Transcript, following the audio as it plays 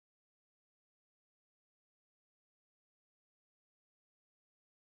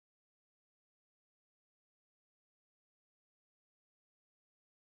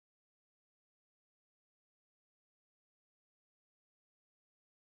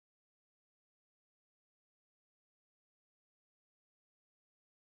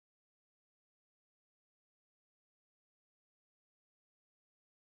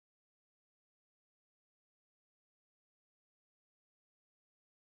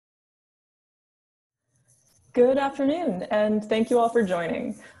Good afternoon, and thank you all for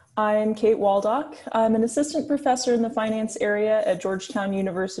joining. I'm Kate Waldock. I'm an assistant professor in the finance area at Georgetown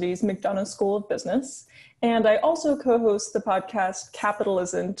University's McDonough School of Business, and I also co-host the podcast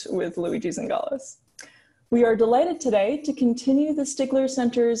Capitalism with Luigi Zingales. We are delighted today to continue the Stigler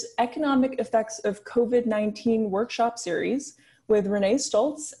Center's Economic Effects of COVID-19 workshop series with René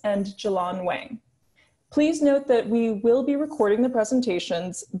Stulz and Jialan Wang. Please note that we will be recording the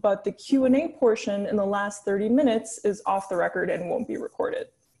presentations, but the Q&A portion in the last 30 minutes is off the record and won't be recorded.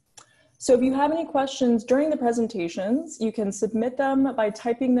 So if you have any questions during the presentations, you can submit them by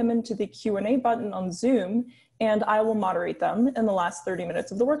typing them into the Q&A button on Zoom, and I will moderate them in the last 30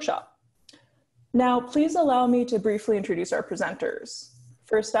 minutes of the workshop. Now, please allow me to briefly introduce our presenters.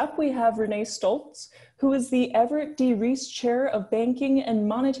 First up, we have René Stulz, who is the Everett D. Rees Chair of Banking and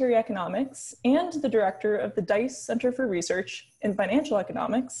Monetary Economics and the Director of the Dice Center for Research in Financial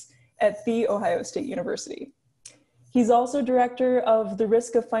Economics at The Ohio State University. He's also Director of the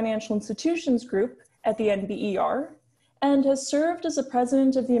Risk of Financial Institutions Group at the NBER and has served as a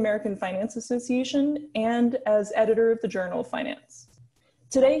President of the American Finance Association and as Editor of the Journal of Finance.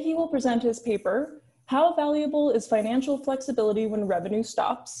 Today, he will present his paper, How Valuable is Financial Flexibility When Revenue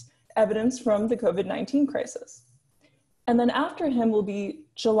Stops? Evidence from the COVID-19 crisis. And then after him will be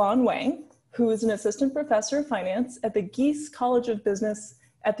Jialan Wang, who is an assistant professor of finance at the Geese College of Business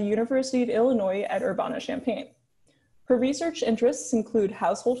at the University of Illinois at Urbana-Champaign. Her research interests include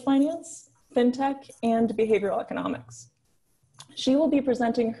household finance, fintech, and behavioral economics. She will be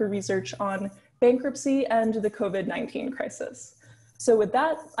presenting her research on bankruptcy and the COVID-19 crisis. So with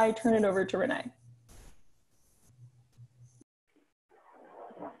that, I turn it over to René.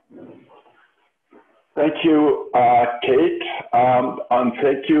 Thank you, Kate, and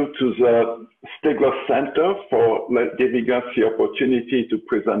thank you to the Stigler Center for giving us the opportunity to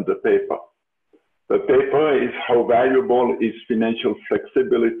present the paper. The paper is How Valuable is Financial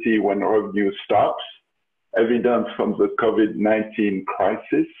Flexibility When Revenue Stops? Evidence from the COVID-19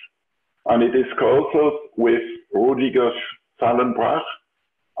 crisis. And it is co-authored with Rüdiger Sallenbrach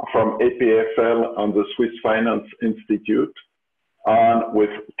from APFL and the Swiss Finance Institute, and with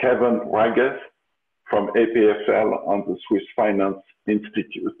Kevin Rages from APFL and the Swiss Finance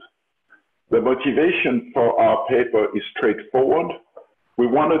Institute. The motivation for our paper is straightforward. We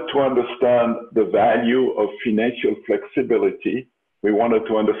wanted to understand the value of financial flexibility. We wanted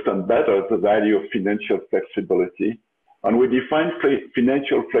to understand better the value of financial flexibility. And we define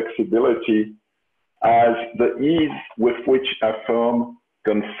financial flexibility as the ease with which a firm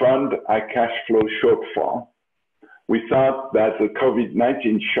can fund a cash flow shortfall. We thought that the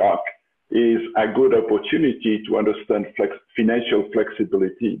COVID-19 shock is a good opportunity to understand financial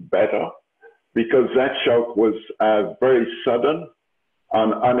flexibility better, because that shock was a very sudden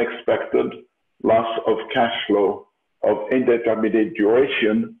and unexpected loss of cash flow of indeterminate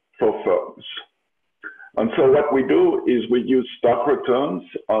duration for firms. And so what we do is we use stock returns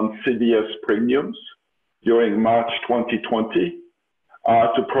on CDS premiums during March 2020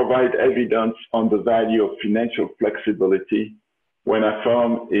 to provide evidence on the value of financial flexibility when a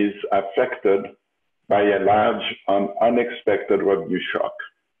firm is affected by a large and unexpected revenue shock.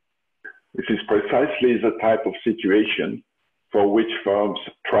 This is precisely the type of situation for which firms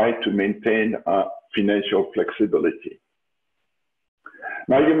try to maintain financial flexibility.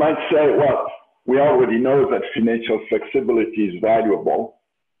 Now you might say, well, we already know that financial flexibility is valuable.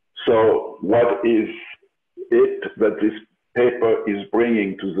 So what is it that this paper is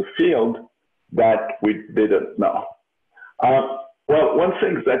bringing to the field that we didn't know? Well, one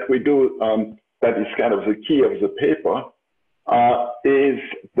thing that we do that is kind of the key of the paper is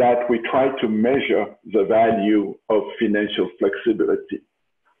that we try to measure the value of financial flexibility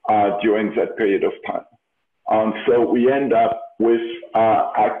during that period of time. And so we end up with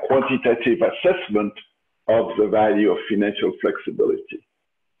a quantitative assessment of the value of financial flexibility.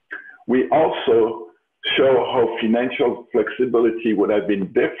 We also show how financial flexibility would have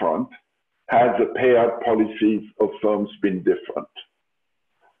been different had the payout policies of firms been different.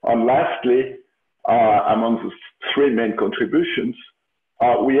 And lastly, among the three main contributions,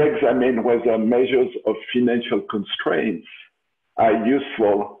 we examine whether measures of financial constraints are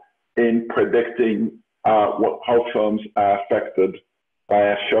useful in predicting how firms are affected by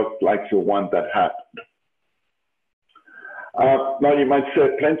a shock like the one that happened. Now you might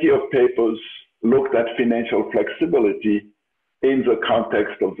say plenty of papers looked at financial flexibility in the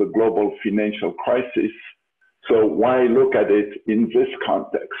context of the global financial crisis. So why look at it in this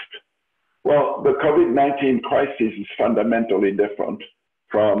context? Well, the COVID-19 crisis is fundamentally different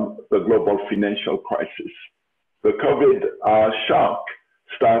from the global financial crisis. The COVID shock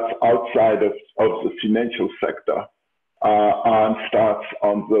starts outside of the financial sector and starts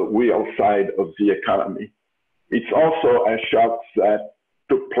on the real side of the economy. It's also a shock that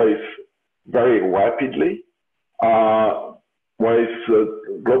took place very rapidly, whereas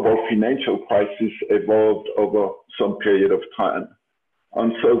the global financial crisis evolved over some period of time.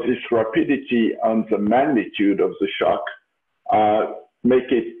 And so this rapidity and the magnitude of the shock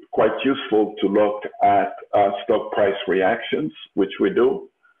make it quite useful to look at stock price reactions, which we do,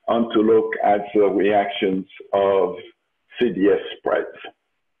 and to look at the reactions of CDS spreads.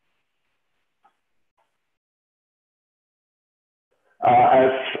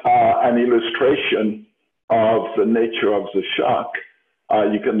 As an illustration of the nature of the shock,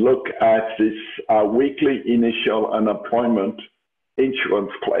 you can look at this weekly initial unemployment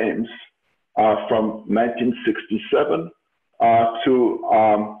insurance claims from 1967 to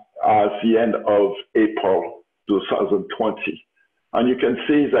the end of April 2020. And you can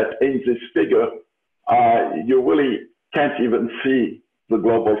see that in this figure, you really can't even see the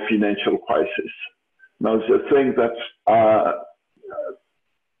global financial crisis. Now, the thing that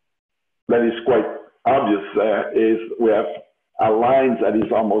is quite obvious there is we have a line that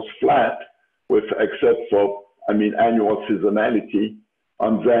is almost flat, with except for, annual seasonality,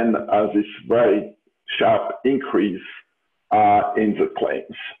 and then this very sharp increase in the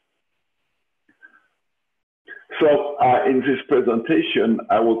claims. So in this presentation,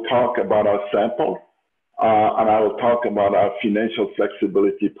 I will talk about our sample, and I will talk about our financial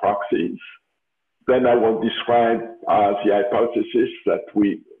flexibility proxies. Then I will describe the hypothesis that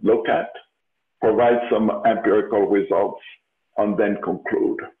we look at, provide some empirical results, and then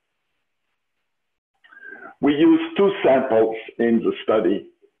conclude. We use two samples in the study.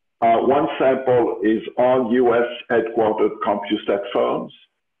 One sample is all US headquartered CompuStat firms,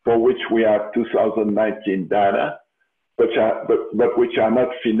 for which we have 2019 data, but which are not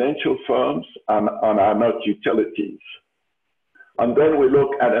financial firms and are not utilities. And then we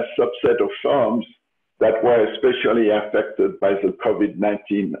look at a subset of firms that were especially affected by the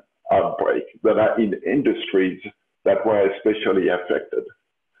COVID-19 outbreak, that are in industries that were especially affected.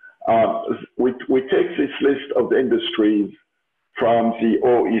 We take this list of industries from the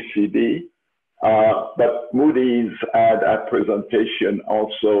OECD, but Moody's had a presentation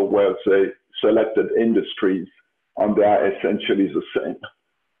also where they selected industries, and they are essentially the same.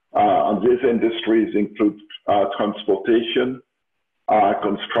 And these industries include transportation,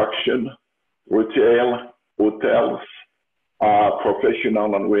 construction, retail, hotels,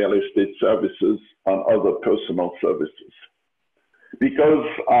 professional and real estate services, and other personal services. Because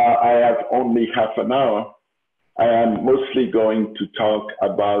I have only half an hour, I am mostly going to talk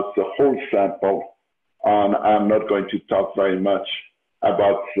about the whole sample, and I'm not going to talk very much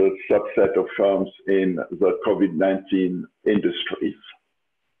about the subset of firms in the COVID-19 industries.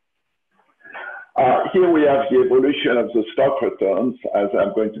 Here we have the evolution of the stock returns, as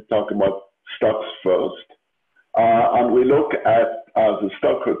I'm going to talk about stocks first. And we look at the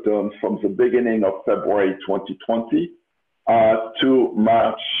stock returns from the beginning of February 2020 to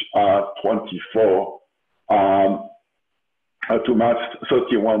March 24, to March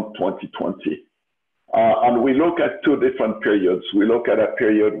 31, 2020. And we look at two different periods. We look at a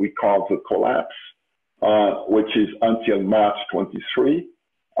period we call the collapse, which is until March 23.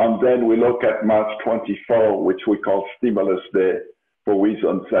 And then we look at March 24, which we call stimulus day, for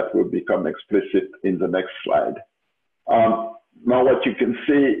reasons that will become explicit in the next slide. Now what you can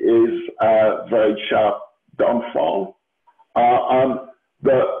see is a very sharp downfall. On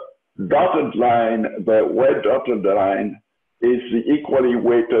the dotted line, the red dotted line, is the equally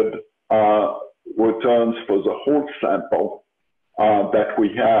weighted returns for the whole sample that we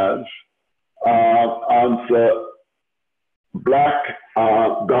have. On the black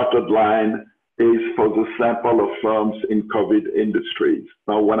dotted line is for the sample of firms in COVID industries.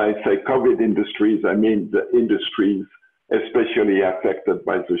 Now, when I say COVID industries, I mean the industries especially affected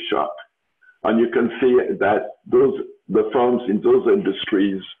by the shock. And you can see that the firms in those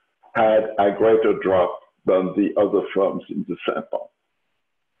industries had a greater drop than the other firms in the sample.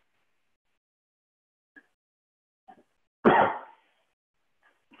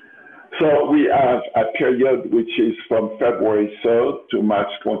 So we have a period which is from February 3rd to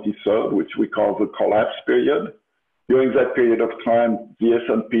March 23rd, which we call the collapse period. During that period of time, the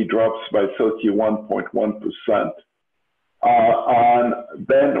S&P drops by 31.1%. And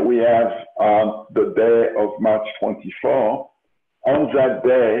then we have the day of March 24. On that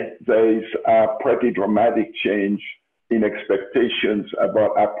day, there is a pretty dramatic change in expectations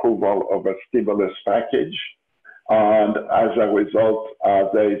about approval of a stimulus package. And as a result,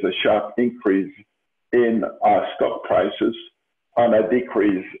 there is a sharp increase in stock prices. on a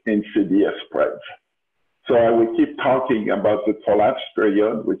decrease in CDS spreads. So I will keep talking about the collapse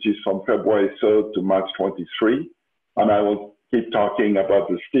period, which is from February 3rd to March 23, and I will keep talking about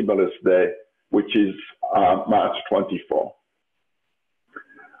the stimulus day, which is March 24.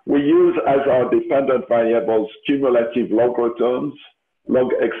 We use as our dependent variables cumulative log returns,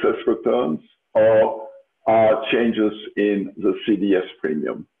 log excess returns, or changes in the CDS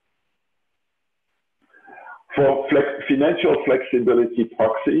premium. For financial flexibility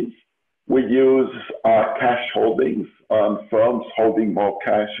proxies, we use cash holdings. Firms holding more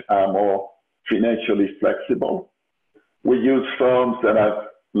cash are more financially flexible. We use firms that have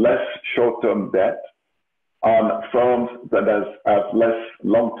less short-term debt on firms that have less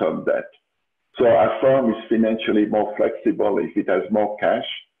long-term debt. So a firm is financially more flexible if it has more cash,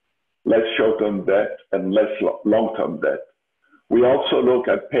 less short-term debt, and less long-term debt. We also look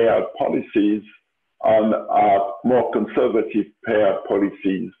at payout policies, on more conservative payout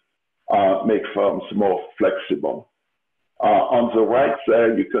policies make firms more flexible. On the right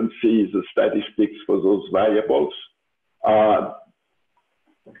there, you can see the statistics for those variables.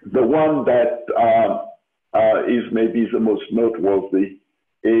 The one that is maybe the most noteworthy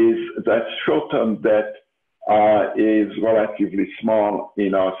is that short-term debt is relatively small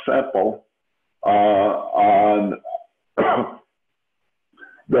in our sample. And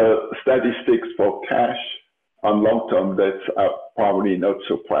the statistics for cash on long-term debts are probably not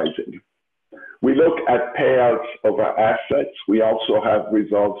surprising. We look at payouts over assets. We also have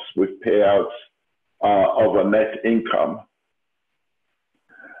results with payouts over net income.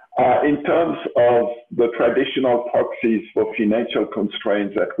 In terms of the traditional proxies for financial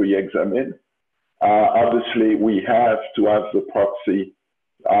constraints that we examine, obviously we have to have the proxy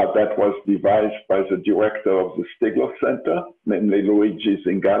that was devised by the director of the Stigler Center, namely Luigi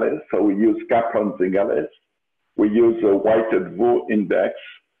Zingales. So we use Kaplan-Zingales. We use the weighted VU index,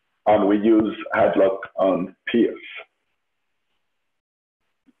 and we use Hadlock on Pierce.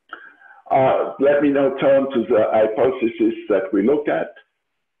 Let me now turn to the hypothesis that we look at.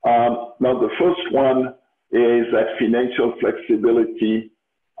 Now, the first one is that financial flexibility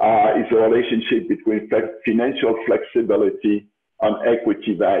is a relationship between financial flexibility and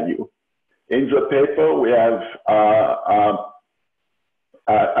equity value. In the paper, we have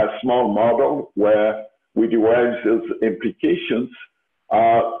a small model where we derive those implications,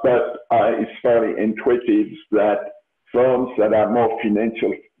 but it's fairly intuitive that firms that are more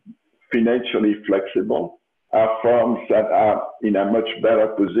financially flexible are firms that are in a much better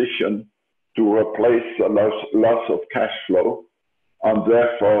position to replace the loss of cash flow, and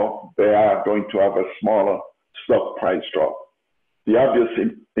therefore they are going to have a smaller stock price drop. The obvious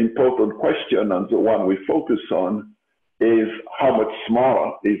important question, and the one we focus on, is how much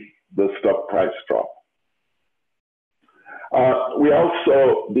smaller is the stock price drop? We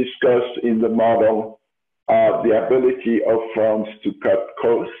also discussed in the model the ability of firms to cut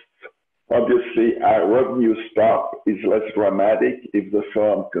costs. Obviously, a revenue stop is less dramatic if the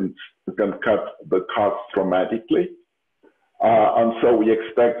firm can cut the costs dramatically. And so we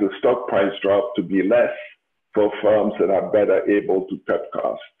expect the stock price drop to be less for firms that are better able to cut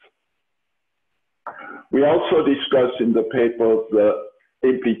costs. We also discussed in the paper the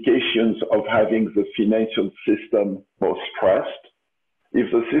implications of having the financial system more stressed.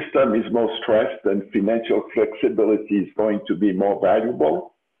 If the system is more stressed, then financial flexibility is going to be more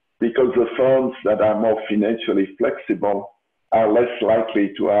valuable, because the firms that are more financially flexible are less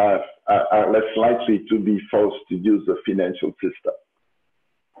likely to be forced to use the financial system.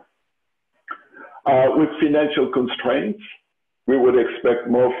 With financial constraints, we would expect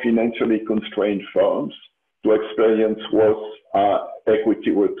more financially constrained firms to experience worse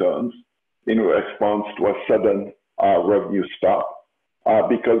equity returns in response to a sudden revenue stop,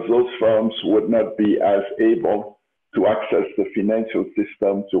 because those firms would not be as able to access the financial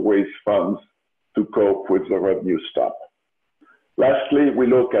system to raise funds to cope with the revenue stop. Lastly, we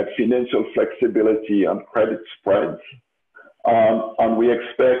look at financial flexibility and credit spreads, and we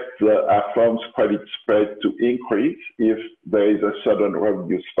expect a firm's credit spread to increase if there is a sudden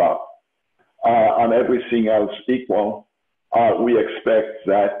revenue stop. And everything else equal, we expect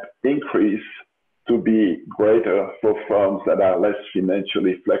that increase to be greater for firms that are less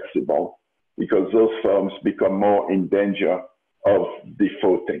financially flexible, because those firms become more in danger of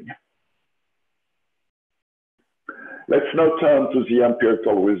defaulting. Let's now turn to the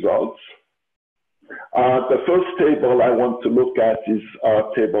empirical results. The first table I want to look at is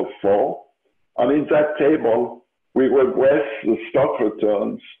table 4. And in that table, we regress the stock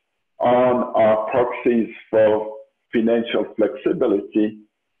returns on our proxies for financial flexibility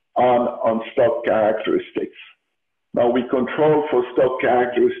on stock characteristics. Now we control for stock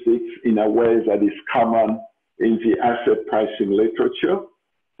characteristics in a way that is common in the asset pricing literature.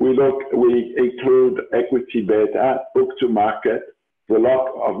 We include equity beta, book to market, the log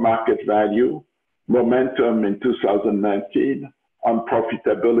of market value, momentum in 2019, and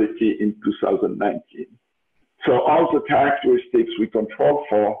profitability in 2019. So all the characteristics we control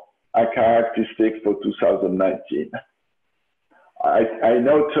for are characteristics for 2019. I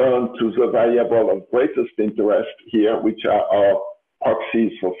now turn to the variable of greatest interest here, which are our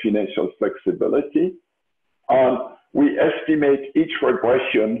proxies for financial flexibility. We estimate each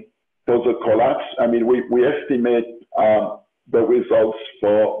regression for the collapse. I mean, we estimate the results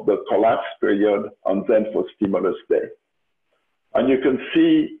for the collapse period and then for stimulus day. And you can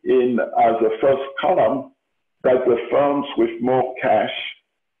see in the first column that the firms with more cash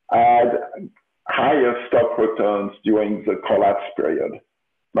had higher stock returns during the collapse period.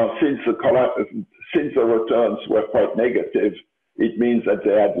 Now, since the returns were quite negative, it means that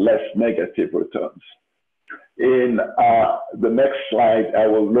they had less negative returns. In the next slide, I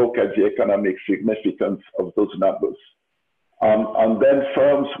will look at the economic significance of those numbers. And then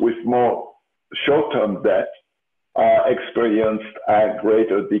firms with more short-term debt experienced a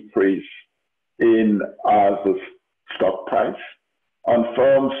greater decrease in the stock price. And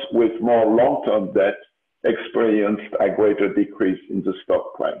firms with more long-term debt experienced a greater decrease in the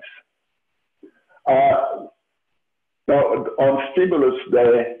stock price. Now, on stimulus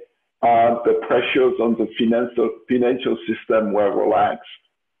day, the pressures on the financial system were relaxed,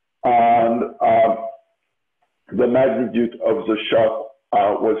 and the magnitude of the shock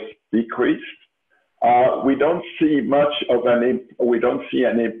was decreased. We don't see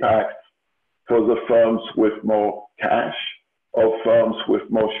an impact for the firms with more cash or firms with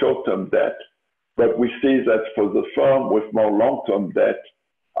more short-term debt, but we see that for the firm with more long-term debt,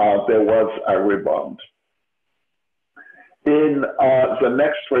 there was a rebound. In the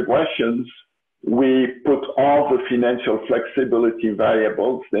next regressions, we put all the financial flexibility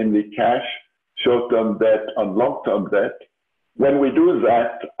variables, namely cash, short-term debt, and long-term debt. When we do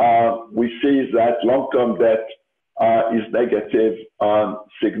that, we see that long-term debt is negative and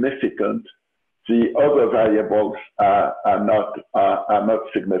significant. The other variables are not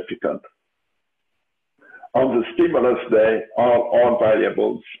significant. On the stimulus day, all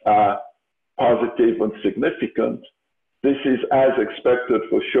variables are positive and significant. This is as expected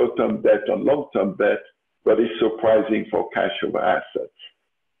for short-term debt and long-term debt, but is surprising for cash over assets.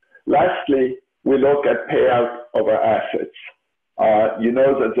 Lastly, we look at payout over assets. You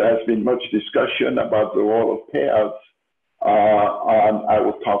know that there has been much discussion about the role of payouts, and I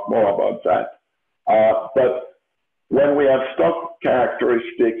will talk more about that. But when we have stock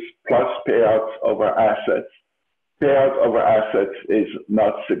characteristics plus payouts over assets, payout over assets is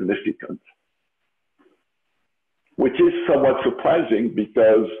not significant, which is somewhat surprising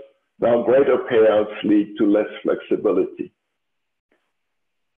because now greater payouts lead to less flexibility.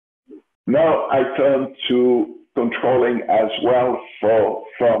 Now I turn to controlling as well for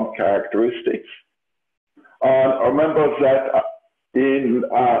firm characteristics. Remember that in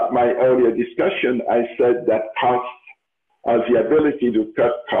my earlier discussion, I said that costs, the ability to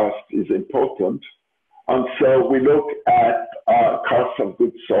cut costs is important. And so we look at costs of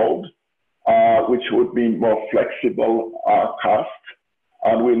goods sold, which would be more flexible costs.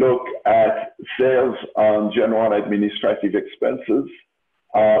 And we look at sales and general administrative expenses,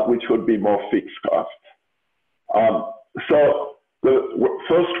 which would be more fixed costs. So the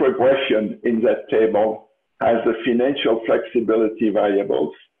first regression in that table has the financial flexibility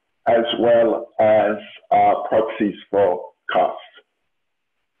variables as well as proxies for costs.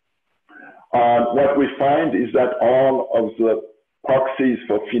 What we find is that all of the proxies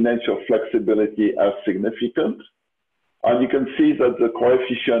for financial flexibility are significant. And you can see that the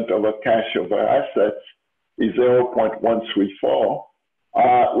coefficient of a cash over assets is 0.134,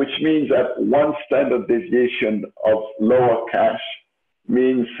 which means that one standard deviation of lower cash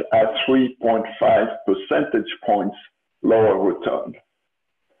means a 3.5 percentage points lower return.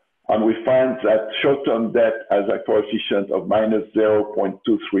 And we find that short-term debt has a coefficient of minus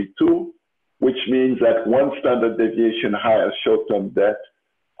 0.232, which means that one standard deviation higher short-term debt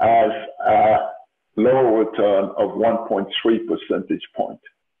has a lower return of 1.3 percentage points.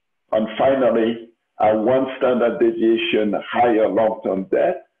 And finally, a one standard deviation higher long-term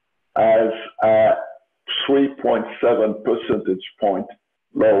debt has a 3.7 percentage point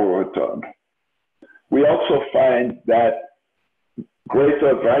lower return. We also find that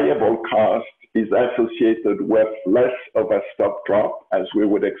greater variable cost is associated with less of a stock drop, as we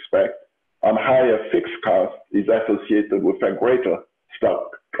would expect, and higher fixed cost is associated with a greater stock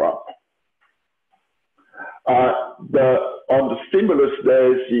drop. On the stimulus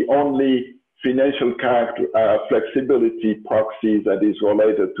days, the only financial flexibility proxy that is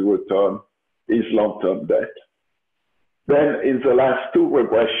related to return is long-term debt. Then in the last two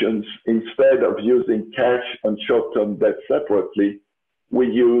regressions, instead of using cash and short-term debt separately, we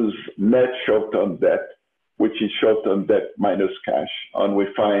use net short-term debt, which is short-term debt minus cash, and we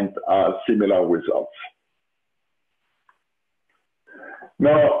find similar results.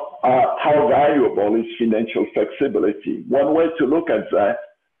 Now, how valuable is financial flexibility? One way to look at that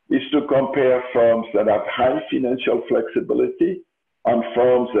is to compare firms that have high financial flexibility and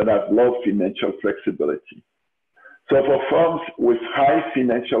firms that have low financial flexibility. So for firms with high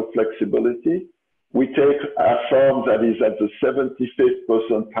financial flexibility, we take a firm that is at the 75th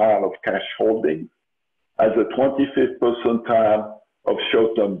percentile of cash holdings, at the 25th percentile of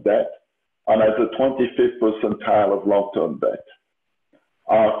short-term debt, and at the 25th percentile of long-term debt.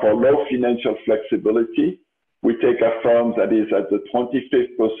 For low financial flexibility, we take a firm that is at the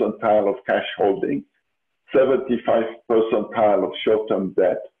 25th percentile of cash holdings, 75th percentile of short-term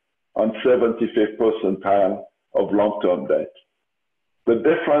debt, and 75th percentile of long-term debt. The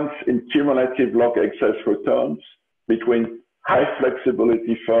difference in cumulative log excess returns between high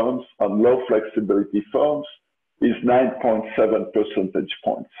flexibility firms and low flexibility firms is 9.7 percentage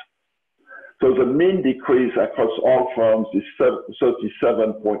points. So the mean decrease across all firms is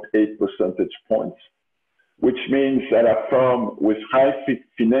 37.8 percentage points, which means that a firm with high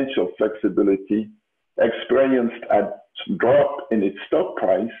financial flexibility experienced a drop in its stock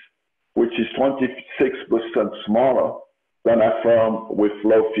price, which is 26% smaller than a firm with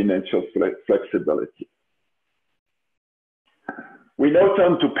low financial flexibility. We now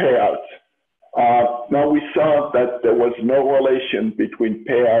turn to payouts. Now we saw that there was no relation between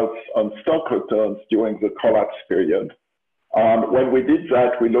payouts and stock returns during the collapse period. When we did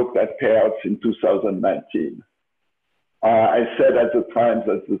that, we looked at payouts in 2019. I said at the time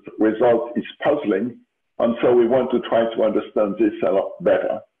that the result is puzzling, and so we want to try to understand this a lot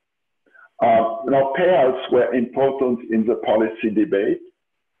better. Now, payouts were important in the policy debate.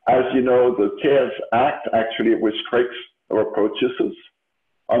 As you know, the CARES Act actually restricts repurchases,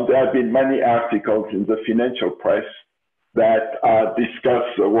 and there have been many articles in the financial press that discuss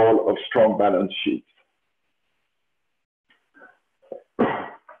the role of strong balance sheets.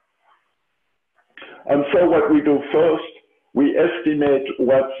 And so what we do first, we estimate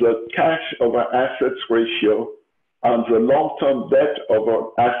what the cash over assets ratio and the long-term debt over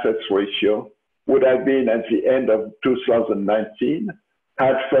assets ratio would have been at the end of 2019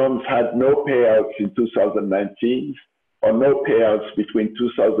 had firms had no payouts in 2019 or no payouts between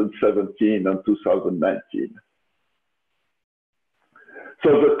 2017 and 2019. So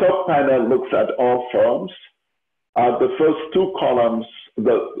the top panel looks at all firms. The first two columns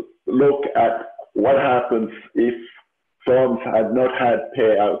look at what happens if firms had not had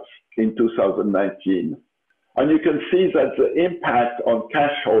payouts in 2019. And you can see that the impact on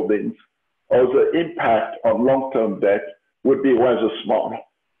cash holdings or the impact on long-term debt would be rather small.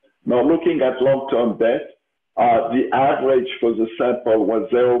 Now, looking at long-term debt, the average for the sample was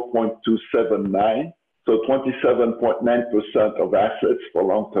 0.279, so 27.9% of assets for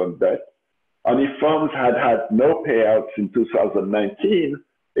long-term debt. And if firms had had no payouts in 2019,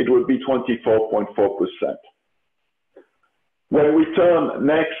 it would be 24.4%. When we turn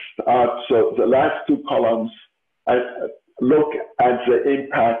next, so the last two columns look at the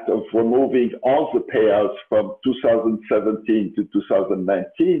impact of removing all the payouts from 2017 to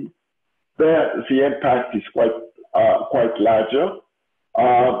 2019. There, the impact is quite larger.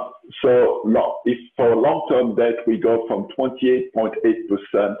 So if for long-term debt, we go from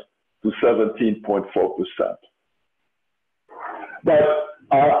 28.8% to 17.4%. But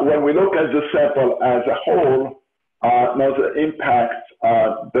when we look at the sample as a whole, now the impact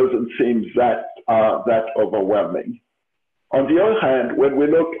doesn't seem that overwhelming. On the other hand, when we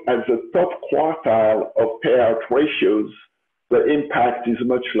look at the top quartile of payout ratios, the impact is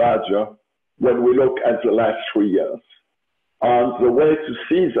much larger when we look at the last 3 years. The way to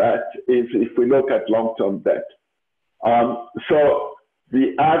see that is if we look at long-term debt. So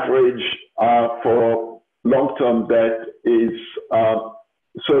the average for long-term debt is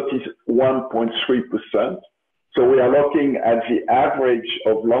 31.3%. So we are looking at the average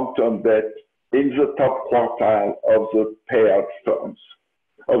of long-term debt in the top quartile of the payout firms,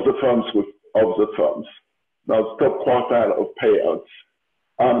 of the firms. Now, the top quartile of payouts.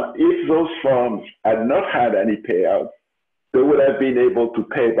 If those firms had not had any payouts, they would have been able to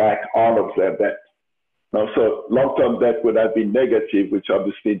pay back all of their debt. Now, so long-term debt would have been negative, which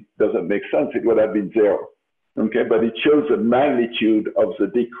obviously doesn't make sense. It would have been zero. Okay, but it shows the magnitude of the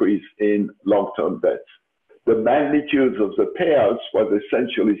decrease in long-term debt. the magnitudes of the payouts was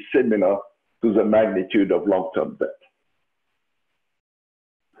essentially similar to the magnitude of long-term debt.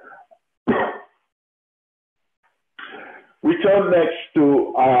 We turn next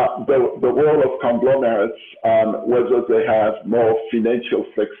to the role of conglomerates and whether they have more financial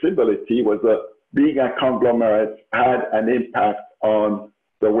flexibility, whether being a conglomerate had an impact on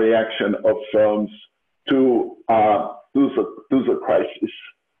the reaction of firms to the crisis.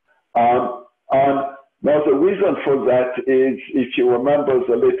 Now the reason for that is, if you remember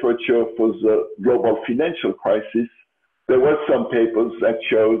the literature for the global financial crisis, there were some papers that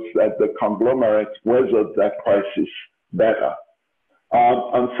showed that the conglomerates weathered that crisis better.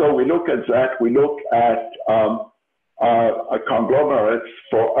 And so we look at that, we look at conglomerates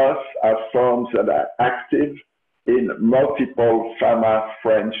for us as firms that are active in multiple pharma,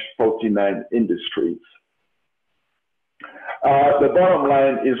 French, 49 industries. The bottom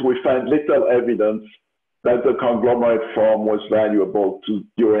line is we find little evidence that the conglomerate firm was valuable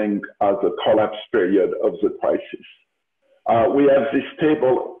during the collapse period of the crisis. We have this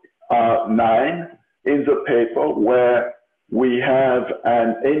table 9 in the paper where we have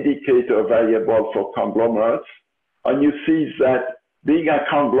an indicator variable for conglomerates, and you see that being a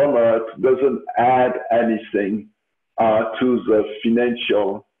conglomerate doesn't add anything to the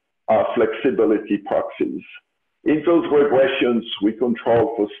financial flexibility proxies. In those regressions, we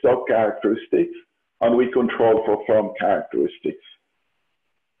control for stock characteristics and we control for firm characteristics.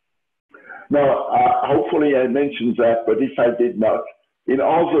 Now, hopefully I mentioned that, but if I did not, in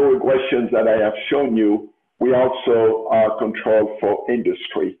all the regressions that I have shown you, we also control for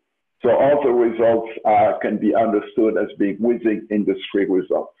industry. So all the results can be understood as being within industry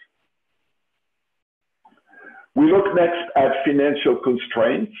results. We look next at financial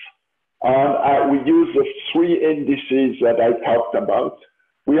constraints. We use the 3 indices that I talked about.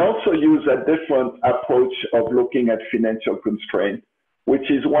 We also use a different approach of looking at financial constraint, which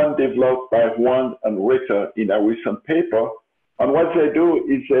is one developed by Wang and Ritter in a recent paper. And what they do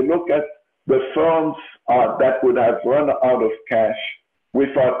is they look at the firms that would have run out of cash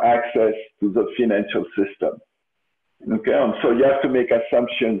without access to the financial system. Okay, and so you have to make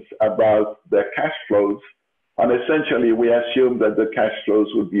assumptions about their cash flows. And essentially, we assume that the cash flows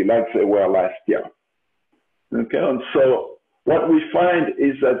would be like they were last year. Okay, and so what we find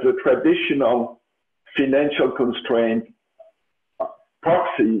is that the traditional financial constraint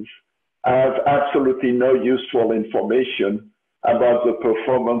proxies have absolutely no useful information about the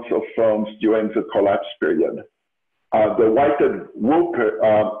performance of firms during the collapse period. The weighted Whoop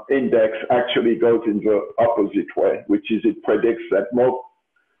index actually goes in the opposite way, which is it predicts that more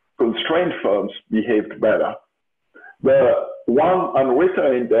constrained firms behaved better. The Wang and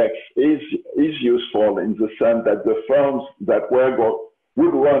Ritter index is useful in the sense that the firms that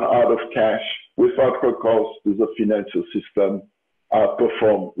would run out of cash without recourse to the financial system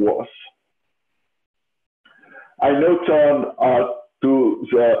perform worse. I now turn to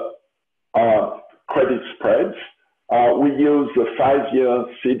the credit spreads. We use the 5-year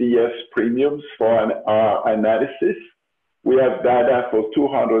CDS premiums for our analysis. We have data for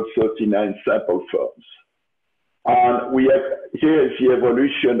 239 sample firms. And here is the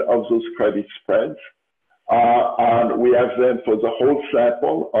evolution of those credit spreads. And we have them for the whole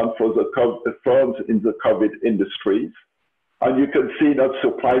sample and for the firms in the COVID industries. And you can see, not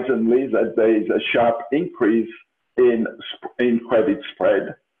surprisingly, that there is a sharp increase in credit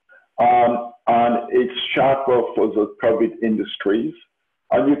spread. And it's sharper for the COVID industries.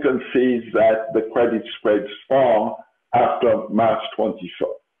 And you can see that the credit spreads fall after March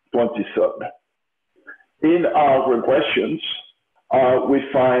 23rd. In our regressions, we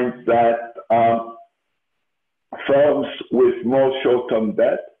find that firms with more short-term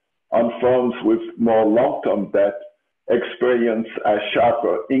debt and firms with more long-term debt experience a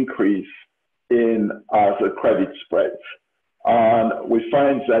sharper increase in the credit spreads. And we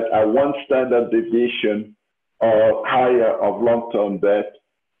find that a 1 standard deviation or higher of long-term debt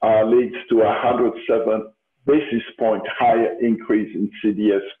leads to a 107 basis point higher increase in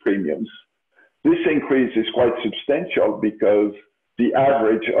CDS premiums. This increase is quite substantial because the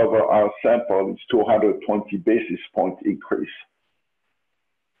average over our sample is 220 basis point increase.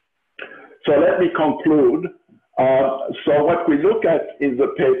 So let me conclude. So what we look at in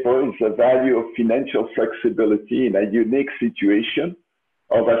the paper is the value of financial flexibility in a unique situation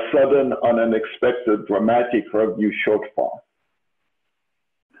of a sudden and unexpected dramatic revenue shortfall.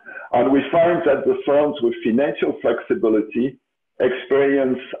 And we find that the firms with financial flexibility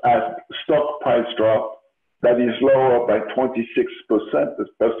experience a stock price drop that is lower by 26%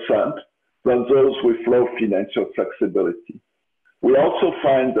 than those with low financial flexibility. We also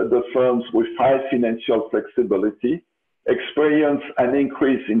find that the firms with high financial flexibility experience an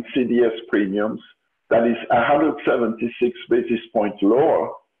increase in CDS premiums that is 176 basis points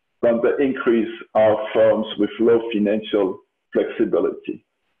lower than the increase of firms with low financial flexibility.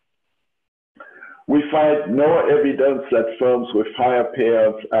 We find no evidence that firms with higher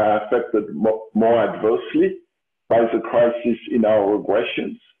payouts are affected more adversely by the crisis in our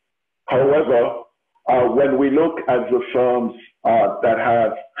regressions. However, when we look at the firms that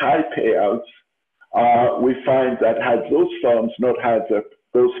have high payouts, we find that had those firms not had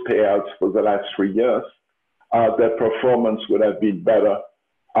those payouts for the last 3 years, their performance would have been better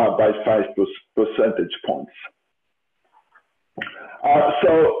by 5 percentage points.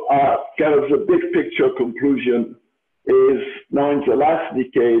 Kind of the big picture conclusion is now in the last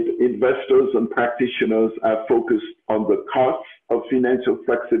decade, investors and practitioners are focused on the costs of financial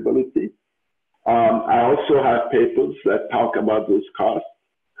flexibility. I also have papers that talk about those costs.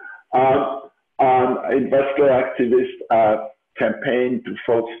 Investor activists campaign to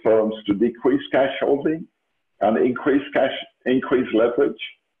force firms to decrease cash holding and increase leverage.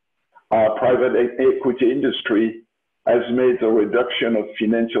 Private equity industry has made the reduction of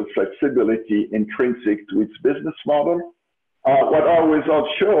financial flexibility intrinsic to its business model. What our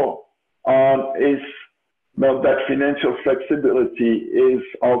results show is that financial flexibility is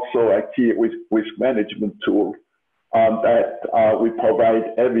also a key risk management tool that we provide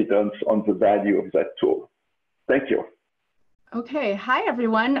evidence on the value of that tool. Thank you. Okay, hi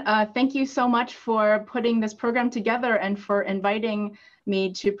everyone. Thank you so much for putting this program together and for inviting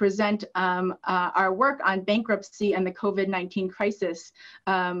me to present our work on bankruptcy and the COVID-19 crisis.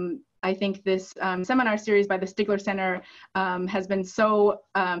 I think this seminar series by the Stigler Center has been so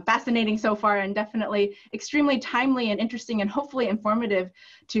fascinating so far, and definitely extremely timely and interesting and hopefully informative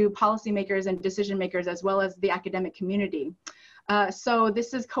to policymakers and decision makers as well as the academic community. So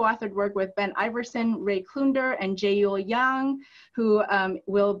this is co-authored work with Ben Iverson, Ray Klunder, and Jialan, who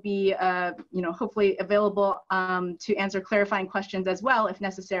will be, hopefully available to answer clarifying questions as well if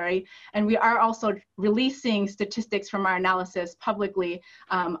necessary. And we are also releasing statistics from our analysis publicly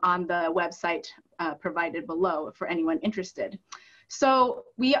on the website provided below for anyone interested. So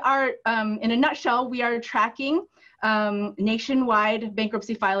we are, in a nutshell, we are tracking nationwide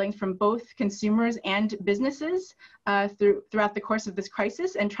bankruptcy filings from both consumers and businesses throughout the course of this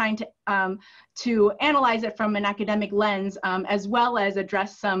crisis, and trying to analyze it from an academic lens, as well as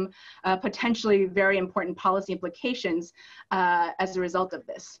address some potentially very important policy implications as a result of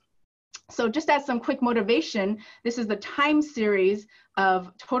this. So just as some quick motivation, this is the time series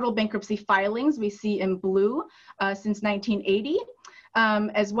of total bankruptcy filings we see in blue since 1980.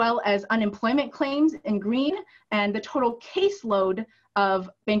 As well as unemployment claims in green, and the total caseload of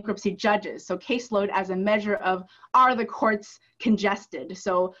bankruptcy judges. So caseload as a measure of, are the courts congested?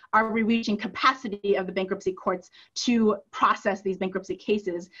 So are we reaching capacity of the bankruptcy courts to process these bankruptcy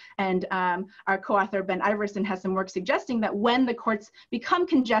cases? And our co-author Ben Iverson has some work suggesting that when the courts become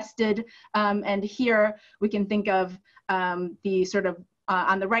congested, and here we can think of the sort of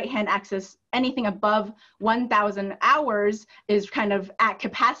on the right-hand axis, anything above 1,000 hours is kind of at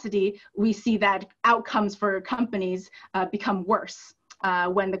capacity. We see that outcomes for companies become worse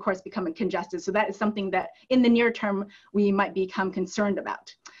when the courts become congested. So that is something that in the near term, we might become concerned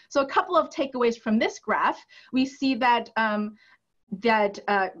about. So a couple of takeaways from this graph, we see that,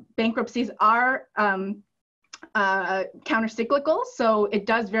 bankruptcies are countercyclical, so it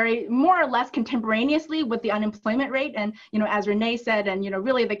does vary more or less contemporaneously with the unemployment rate. And as René said, and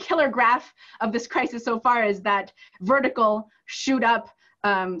really the killer graph of this crisis so far is that vertical shoot up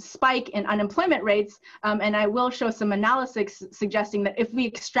spike in unemployment rates. And I will show some analysis suggesting that if we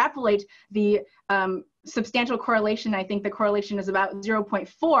extrapolate the substantial correlation, I think the correlation is about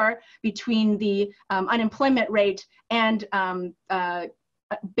 0.4 between the unemployment rate and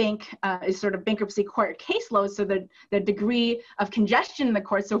bankruptcy court caseload, so the degree of congestion in the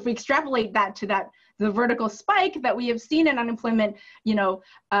court. So if we extrapolate that to the vertical spike that we have seen in unemployment,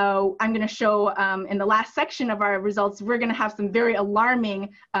 I'm going to show in the last section of our results, we're going to have some very alarming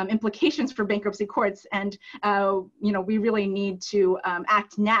implications for bankruptcy courts. And, we really need to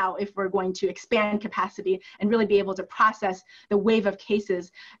act now if we're going to expand capacity and really be able to process the wave of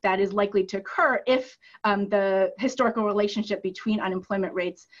cases that is likely to occur if the historical relationship between unemployment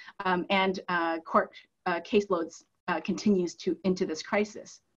rates and court caseloads continues into this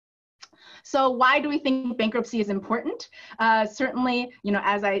crisis. So why do we think bankruptcy is important? Certainly,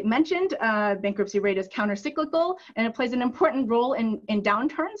 as I mentioned, bankruptcy rate is countercyclical, and it plays an important role in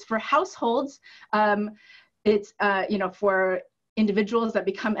downturns for households. It's, for individuals that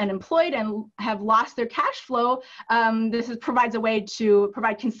become unemployed and have lost their cash flow, provides a way to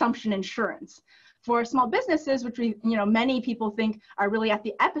provide consumption insurance. For small businesses, which many people think are really at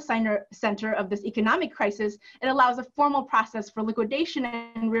the epicenter of this economic crisis, it allows a formal process for liquidation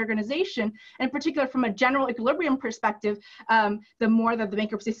and reorganization. And in particular, from a general equilibrium perspective, the more that the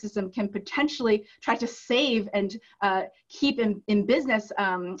bankruptcy system can potentially try to save and keep in business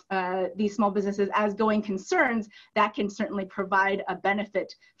these small businesses as going concerns, that can certainly provide a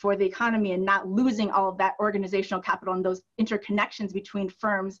benefit for the economy and not losing all of that organizational capital and those interconnections between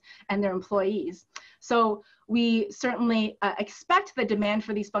firms and their employees. So we certainly expect the demand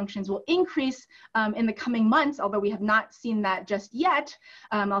for these functions will increase in the coming months, although we have not seen that just yet.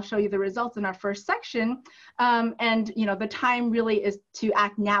 I'll show you the results in our first section. And the time really is to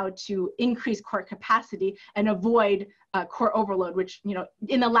act now to increase court capacity and avoid court overload, which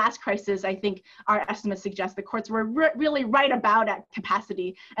in the last crisis, I think our estimates suggest the courts were really right about at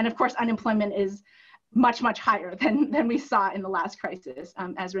capacity. And of course, unemployment is much, much higher than we saw in the last crisis,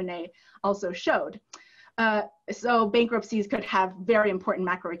 as René also showed. So bankruptcies could have very important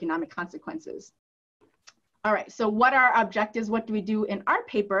macroeconomic consequences. All right, so what are our objectives? What do we do in our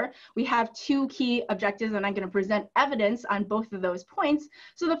paper? We have two key objectives, and I'm going to present evidence on both of those points.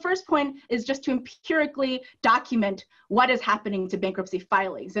 So the first point is just to empirically document what is happening to bankruptcy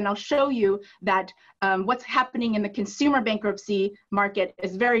filings. And I'll show you that what's happening in the consumer bankruptcy market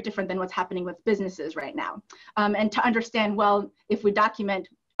is very different than what's happening with businesses right now. And to understand, well, if we document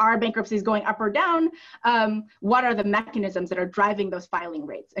are bankruptcies going up or down? What are the mechanisms that are driving those filing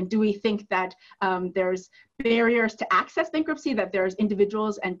rates? And do we think that there's barriers to access bankruptcy, that there's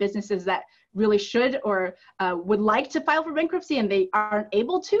individuals and businesses that really should or would like to file for bankruptcy and they aren't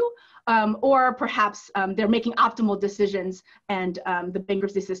able to? Or perhaps they're making optimal decisions and the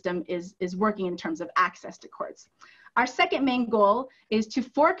bankruptcy system is working in terms of access to courts. Our second main goal is to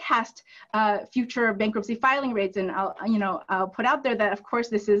forecast future bankruptcy filing rates, and I'll put out there that of course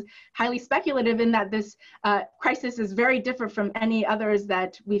this is highly speculative in that this crisis is very different from any others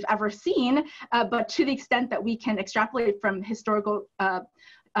that we've ever seen, but to the extent that we can extrapolate from historical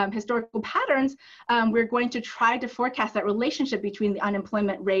patterns, we're going to try to forecast that relationship between the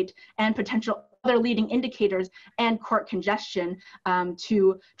unemployment rate and potential other leading indicators and court congestion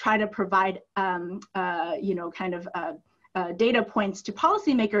to try to provide, data points to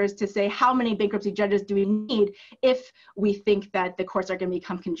policymakers to say how many bankruptcy judges do we need if we think that the courts are going to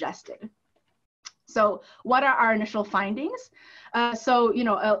become congested. So what are our initial findings?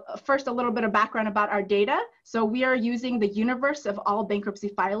 First a little bit of background about our data. So we are using the universe of all bankruptcy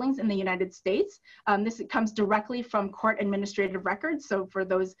filings in the United States. This comes directly from court administrative records. So for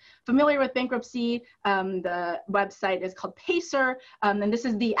those familiar with bankruptcy, the website is called PACER. And this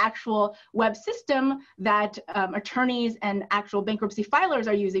is the actual web system that attorneys and actual bankruptcy filers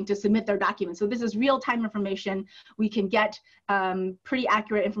are using to submit their documents. So this is real-time information. We can get pretty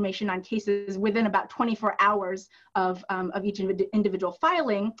accurate information on cases within about 24 hours of each individual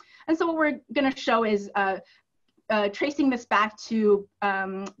filing. And so what we're going to show is tracing this back to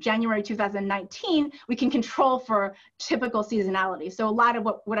January 2019, we can control for typical seasonality. So a lot of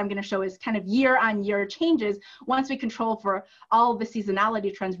what I'm going to show is kind of year-on-year changes once we control for all the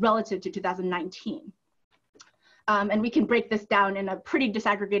seasonality trends relative to 2019. And we can break this down in a pretty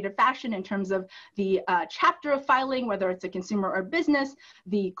disaggregated fashion in terms of the chapter of filing, whether it's a consumer or business,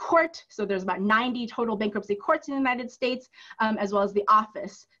 the court, so there's about 90 total bankruptcy courts in the United States, as well as the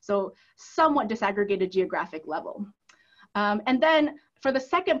office, so somewhat disaggregated geographic level. And then for the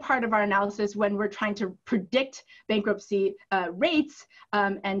second part of our analysis, when we're trying to predict bankruptcy rates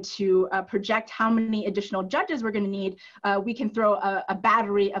and to project how many additional judges we're going to need, we can throw a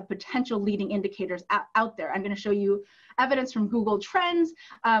battery of potential leading indicators out there. I'm going to show you evidence from Google Trends.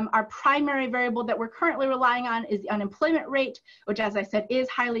 Our primary variable that we're currently relying on is the unemployment rate, which, as I said, is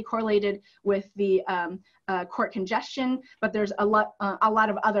highly correlated with the court congestion, but there's a lot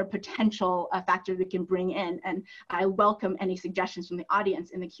of other potential factors we can bring in, and I welcome any suggestions from the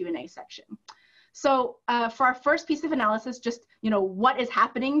audience in the Q&A section. So for our first piece of analysis, just what is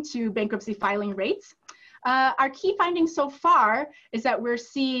happening to bankruptcy filing rates? Our key findings so far is that we're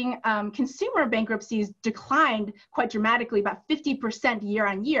seeing consumer bankruptcies declined quite dramatically, about 50% year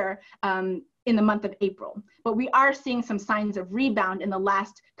on year in the month of April. But we are seeing some signs of rebound in the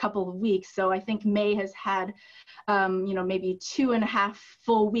last couple of weeks. So I think May has had, maybe 2.5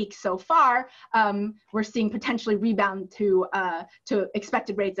 full weeks so far. We're seeing potentially rebound to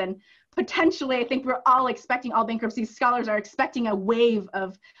expected rates, and potentially, I think we're all expecting, all bankruptcy scholars are expecting a wave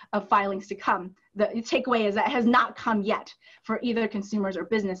of filings to come. the takeaway is that it has not come yet for either consumers or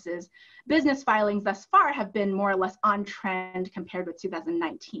businesses. Business filings thus far have been more or less on trend compared with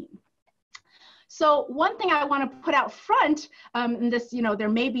 2019. So one thing I want to put out front, in this, there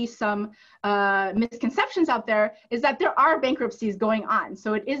may be some misconceptions out there, is that there are bankruptcies going on.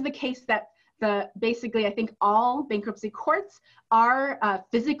 So it is the case that basically, I think all bankruptcy courts are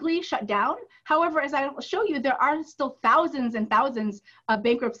physically shut down. However, as I will show you, there are still thousands and thousands of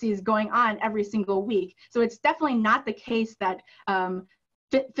bankruptcies going on every single week. So it's definitely not the case that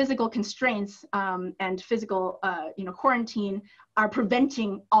physical constraints and physical quarantine are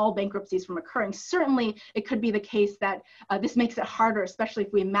preventing all bankruptcies from occurring. Certainly, it could be the case that this makes it harder, especially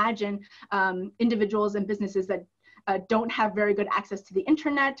if we imagine individuals and businesses that don't have very good access to the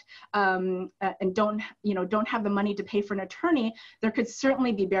internet and don't have the money to pay for an attorney. There could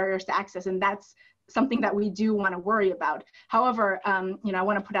certainly be barriers to access, and that's something that we do want to worry about. However, I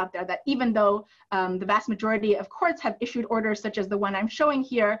want to put out there that even though the vast majority of courts have issued orders such as the one I'm showing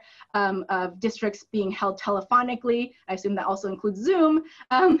here of districts being held telephonically, I assume that also includes Zoom,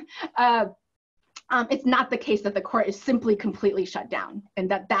 it's not the case that the court is simply completely shut down, and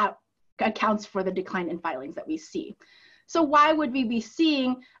that accounts for the decline in filings that we see. So why would we be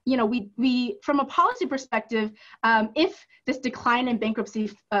seeing, we from a policy perspective, if this decline in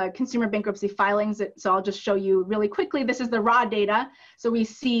bankruptcy, consumer bankruptcy filings, so I'll just show you really quickly, this is the raw data. So we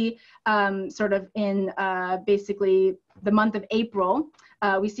see sort of in basically the month of April,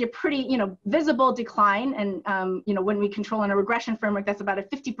 we see a pretty, visible decline. And, when we control in a regression framework, that's about a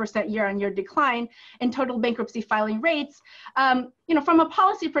 50% year-on-year decline in total bankruptcy filing rates. From a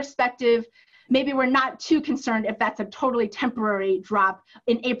policy perspective, maybe we're not too concerned if that's a totally temporary drop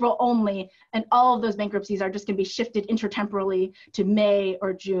in April only, and all of those bankruptcies are just going to be shifted intertemporally to May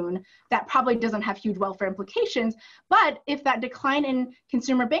or June. That probably doesn't have huge welfare implications. But if that decline in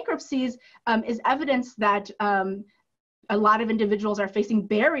consumer bankruptcies is evidence that a lot of individuals are facing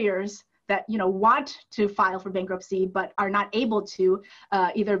barriers that want to file for bankruptcy but are not able to,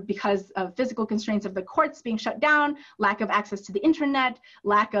 either because of physical constraints of the courts being shut down, lack of access to the internet,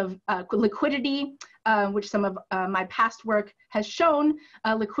 lack of liquidity, which some of my past work has shown,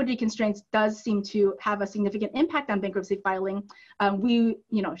 liquidity constraints does seem to have a significant impact on bankruptcy filing. We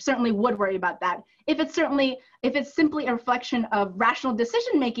certainly would worry about that. If it's simply a reflection of rational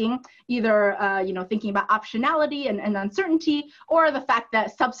decision making, either thinking about optionality and uncertainty, or the fact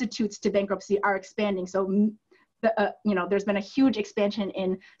that substitutes to bankruptcy are expanding. So there's been a huge expansion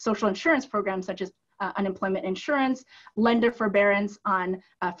in social insurance programs such as unemployment insurance, lender forbearance on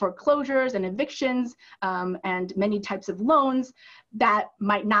foreclosures and evictions, and many types of loans. That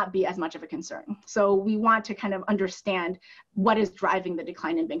might not be as much of a concern. So we want to kind of understand what is driving the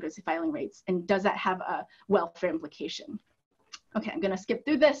decline in bankruptcy filing rates, and does that have a welfare implication? Okay, I'm going to skip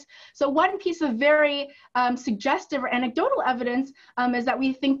through this. So one piece of very suggestive or anecdotal evidence is that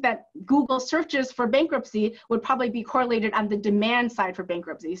we think that Google searches for bankruptcy would probably be correlated on the demand side for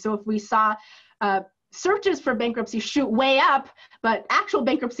bankruptcy. So if we saw searches for bankruptcy shoot way up, but actual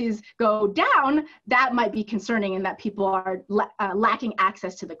bankruptcies go down, that might be concerning, and that people are lacking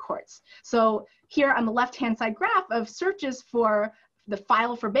access to the courts. So here on the left-hand side graph of searches for the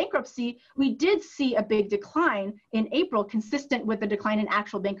file for bankruptcy, we did see a big decline in April, consistent with the decline in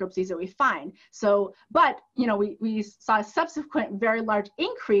actual bankruptcies that we find. So, but we saw a subsequent very large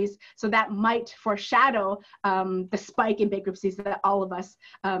increase, so that might foreshadow the spike in bankruptcies that all of us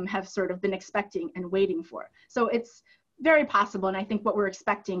have sort of been expecting and waiting for. So it's very possible, and I think what we're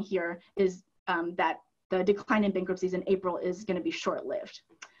expecting here is that the decline in bankruptcies in April is going to be short-lived.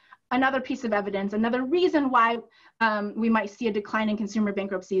 Another piece of evidence, another reason why we might see a decline in consumer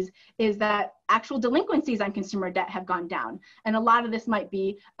bankruptcies is that actual delinquencies on consumer debt have gone down. And a lot of this might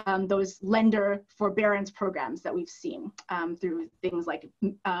be those lender forbearance programs that we've seen through things like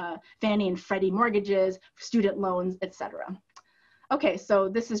Fannie and Freddie mortgages, student loans, etc. Okay, so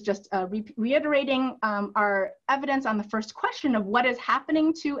this is just reiterating our evidence on the first question of what is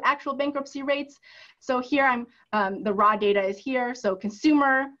happening to actual bankruptcy rates. So here the raw data is here. So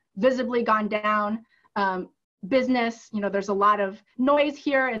consumer, visibly gone down. Business, there's a lot of noise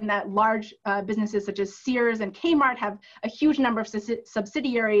here in that large businesses such as Sears and Kmart have a huge number of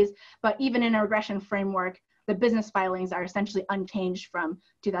subsidiaries, but even in a regression framework, the business filings are essentially unchanged from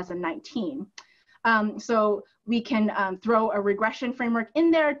 2019. So we can throw a regression framework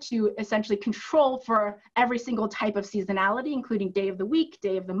in there to essentially control for every single type of seasonality, including day of the week,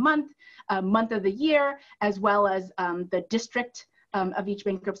 day of the month, month of the year, as well as the district of each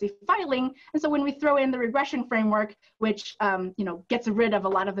bankruptcy filing. And so when we throw in the regression framework, which gets rid of a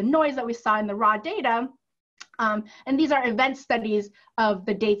lot of the noise that we saw in the raw data, And these are event studies of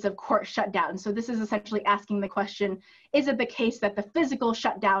the dates of court shutdown. So this is essentially asking the question, is it the case that the physical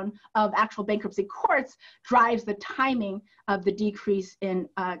shutdown of actual bankruptcy courts drives the timing of the decrease in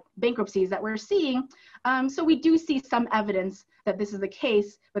bankruptcies that we're seeing? So we do see some evidence that this is the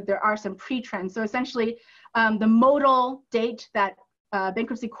case, but there are some pre-trends. So essentially, the modal date that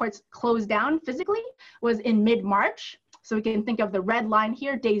bankruptcy courts closed down physically was in mid-March. So we can think of the red line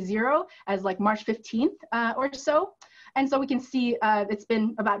here, day 0, as like March 15th or so. And so we can see it's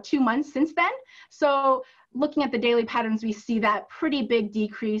been about 2 months since then. So looking at the daily patterns, we see that pretty big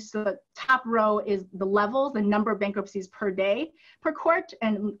decrease. So the top row is the levels, the number of bankruptcies per day per court.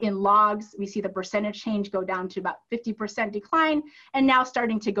 And in logs, we see the percentage change go down to about 50% decline, and now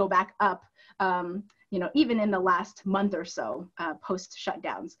starting to go back up, even in the last month or so post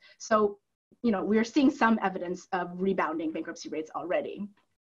shutdowns. So we're seeing some evidence of rebounding bankruptcy rates already.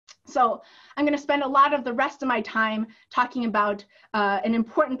 So I'm going to spend a lot of the rest of my time talking about an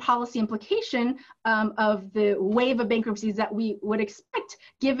important policy implication of the wave of bankruptcies that we would expect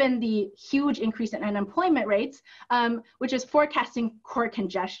given the huge increase in unemployment rates, which is forecasting court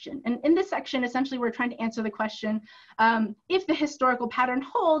congestion. And in this section, essentially, we're trying to answer the question, if the historical pattern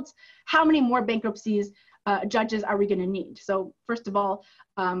holds, how many more bankruptcies judges are we going to need? So first of all,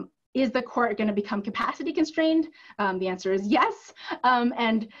 is the court going to become capacity constrained? The answer is yes.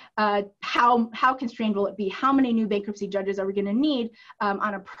 And how constrained will it be? How many new bankruptcy judges are we going to need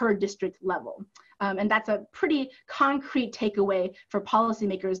on a per district level? And that's a pretty concrete takeaway for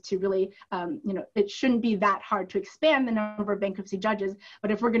policymakers to really, it shouldn't be that hard to expand the number of bankruptcy judges. But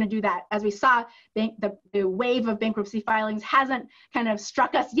if we're going to do that, as we saw, the wave of bankruptcy filings hasn't kind of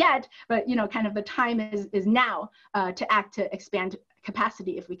struck us yet, but kind of the time is now to act to expand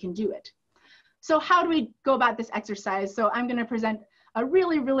capacity if we can do it. So how do we go about this exercise? So I'm going to present a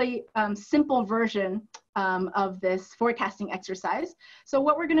really, really simple version of this forecasting exercise. So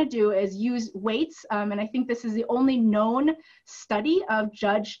what we're going to do is use weights, and I think this is the only known study of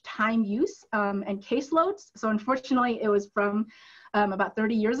judge time use and caseloads. So unfortunately, it was from about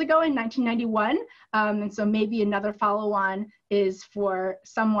 30 years ago in 1991. And so maybe another follow-on is for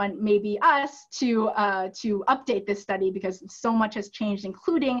someone, maybe us, to update this study because so much has changed,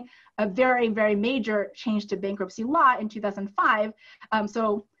 including a very, very major change to bankruptcy law in 2005.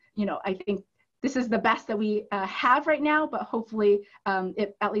 So, I think this is the best that we have right now, but hopefully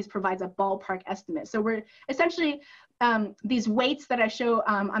it at least provides a ballpark estimate. So we're essentially, these weights that I show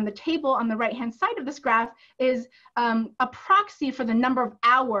on the table on the right-hand side of this graph is a proxy for the number of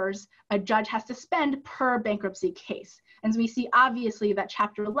hours a judge has to spend per bankruptcy case. And so we see obviously that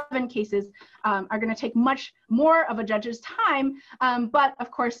Chapter 11 cases are going to take much more of a judge's time, but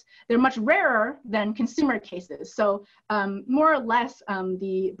of course they're much rarer than consumer cases. So more or less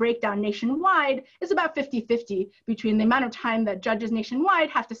the breakdown nationwide is about 50-50 between the amount of time that judges nationwide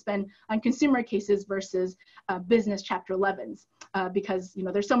have to spend on consumer cases versus business Chapter 11s, because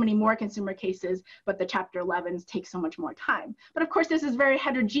there's so many more consumer cases, but the Chapter 11s take so much more time. But of course, this is very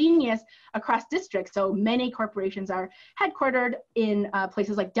heterogeneous across districts. So many corporations are headquartered in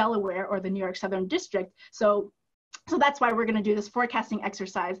places like Delaware or the New York Southern District. So that's why we're going to do this forecasting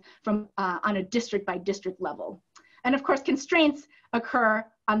exercise from on a district by district level. And of course, constraints occur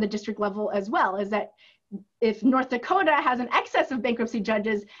on the district level as well, is that if North Dakota has an excess of bankruptcy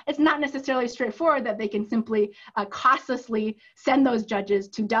judges, it's not necessarily straightforward that they can simply costlessly send those judges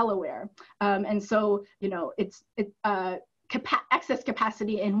to Delaware. And so, excess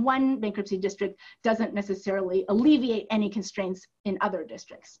capacity in one bankruptcy district doesn't necessarily alleviate any constraints in other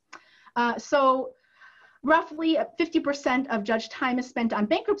districts. So roughly 50% of judge time is spent on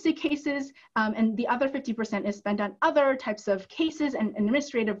bankruptcy cases, and the other 50% is spent on other types of cases and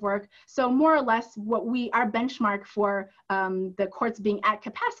administrative work. So more or less what our benchmark for the courts being at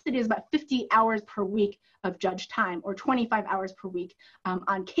capacity is about 50 hours per week of judge time, or 25 hours per week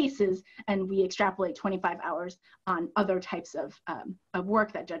on cases, and we extrapolate 25 hours on other types of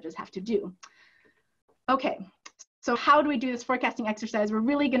work that judges have to do. Okay. So how do we do this forecasting exercise? We're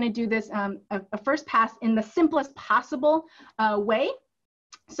really going to do this a first pass in the simplest possible way.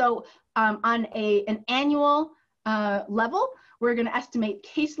 So on an annual level, we're going to estimate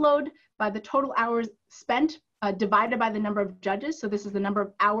caseload by the total hours spent divided by the number of judges. So this is the number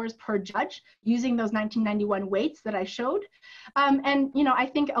of hours per judge using those 1991 weights that I showed. And I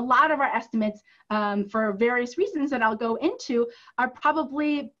think a lot of our estimates for various reasons that I'll go into are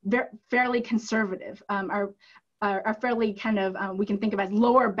probably fairly conservative. are fairly kind of, we can think of as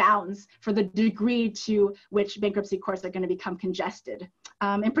lower bounds for the degree to which bankruptcy courts are going to become congested.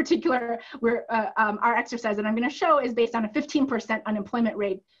 In particular, our exercise that I'm going to show is based on a 15% unemployment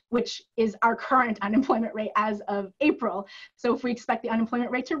rate, which is our current unemployment rate as of April. So if we expect the unemployment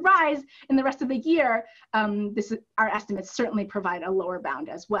rate to rise in the rest of the year, our estimates certainly provide a lower bound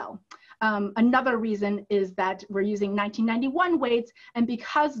as well. Another reason is that we're using 1991 weights, and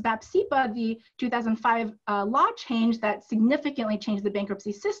because BAPSIPA, the 2005 law change that significantly changed the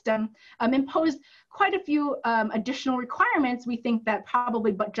bankruptcy system, imposed quite a few additional requirements, we think that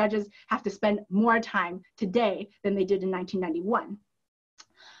probably judges have to spend more time today than they did in 1991.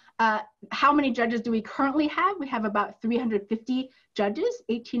 How many judges do we currently have? We have about 350 judges,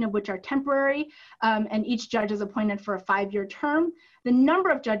 18 of which are temporary, and each judge is appointed for a 5-year term. The number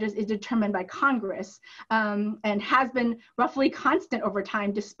of judges is determined by Congress and has been roughly constant over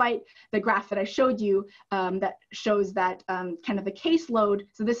time, despite the graph that I showed you that shows that kind of the caseload.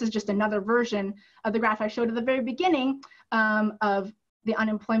 So this is just another version of the graph I showed at the very beginning of the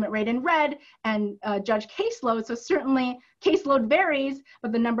unemployment rate in red and judge caseload. So certainly caseload varies,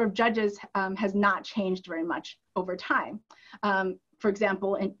 but the number of judges has not changed very much over time. For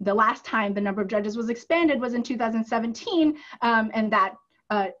example, the last time the number of judges was expanded was in 2017, and that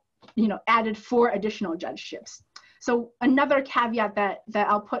added 4 additional judgeships. So another caveat that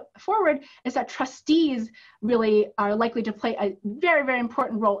I'll put forward is that trustees really are likely to play a very, very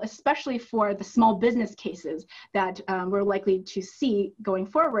important role, especially for the small business cases that we're likely to see going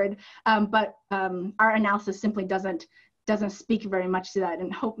forward. But our analysis simply doesn't speak very much to that,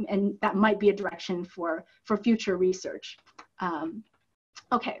 and that might be a direction for future research.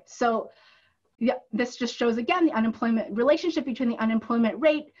 Okay, so yeah, this just shows again the unemployment relationship between the unemployment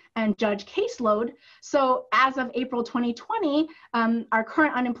rate and judge caseload. So as of April 2020, our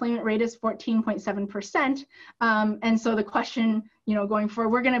current unemployment rate is 14.7%. And so the question, going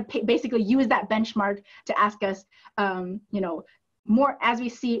forward, we're going to basically use that benchmark to ask us, more as we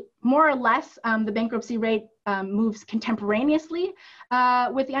see more or less the bankruptcy rate moves contemporaneously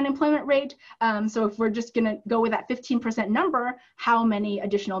with the unemployment rate. So if we're just going to go with that 15% number, how many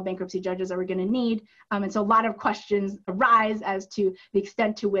additional bankruptcy judges are we going to need? And so a lot of questions arise as to the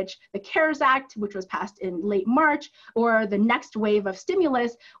extent to which the CARES Act, which was passed in late March, or the next wave of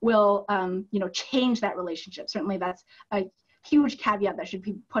stimulus will change that relationship. Certainly that's a huge caveat that should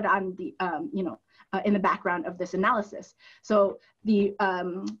be put on the in the background of this analysis. So the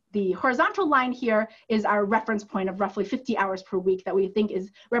horizontal line here is our reference point of roughly 50 hours per week that we think is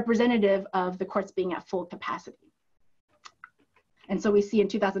representative of the courts being at full capacity. And so we see in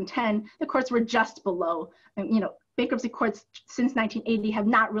 2010, the courts were just below, and bankruptcy courts since 1980 have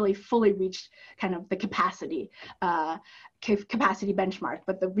not really fully reached kind of the capacity benchmark,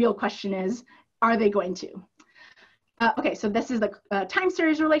 but the real question is, are they going to? Okay, so this is the time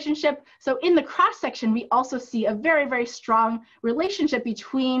series relationship. So in the cross section, we also see a very, very strong relationship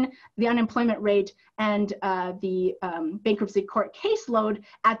between the unemployment rate and the bankruptcy court caseload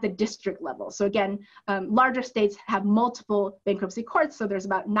at the district level. So again, larger states have multiple bankruptcy courts. So there's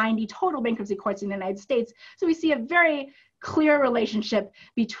about 90 total bankruptcy courts in the United States. So we see a very clear relationship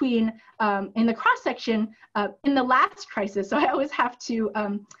between, in the cross section, in the last crisis. So I always have to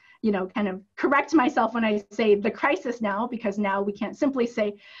kind of correct myself when I say the crisis now, because now we can't simply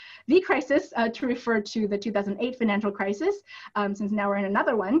say the crisis to refer to the 2008 financial crisis, since now we're in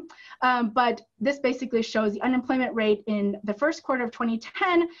another one. But this basically shows the unemployment rate in the first quarter of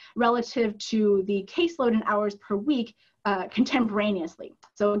 2010 relative to the caseload in hours per week contemporaneously.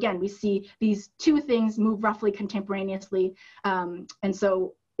 So again, we see these two things move roughly contemporaneously. And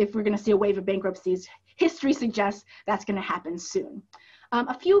so if we're going to see a wave of bankruptcies, history suggests that's going to happen soon.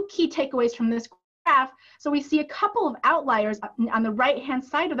 A few key takeaways from this graph. So we see a couple of outliers on the right-hand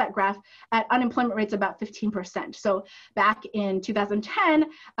side of that graph at unemployment rates about 15%. So back in 2010,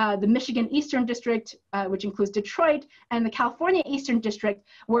 the Michigan Eastern District, which includes Detroit, and the California Eastern District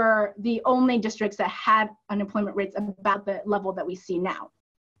were the only districts that had unemployment rates about the level that we see now.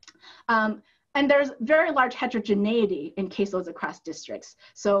 And there's very large heterogeneity in caseloads across districts.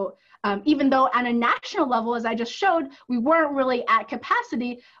 So even though on a national level, as I just showed, we weren't really at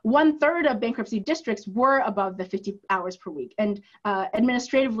capacity, 1/3 of bankruptcy districts were above the 50 hours per week. And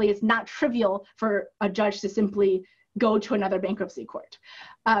administratively, it's not trivial for a judge to simply go to another bankruptcy court.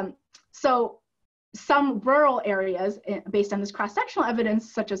 So some rural areas, based on this cross-sectional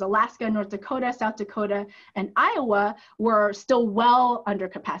evidence, such as Alaska, North Dakota, South Dakota, and Iowa, were still well under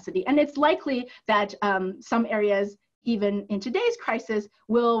capacity. And it's likely that some areas, even in today's crisis,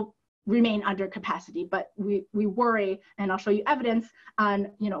 will remain under capacity. But we worry, and I'll show you evidence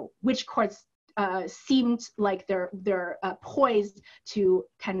on which courts seemed like they're poised to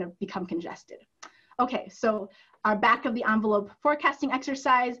kind of become congested. Okay, so our back of the envelope forecasting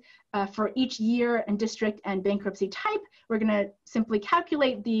exercise for each year and district and bankruptcy type, we're gonna simply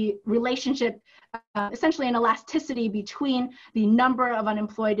calculate the relationship, essentially an elasticity between the number of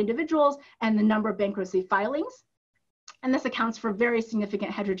unemployed individuals and the number of bankruptcy filings. And this accounts for very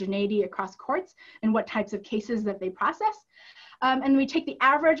significant heterogeneity across courts and what types of cases that they process. And we take the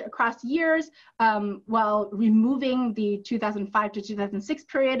average across years while removing the 2005 to 2006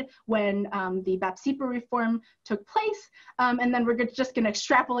 period when the BAP-CEPA reform took place. And then we're just going to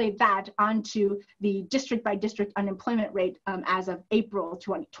extrapolate that onto the district by district unemployment rate as of April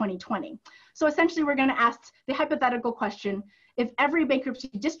 2020. So essentially, we're going to ask the hypothetical question: if every bankruptcy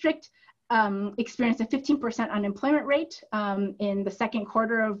district experienced a 15% unemployment rate in the second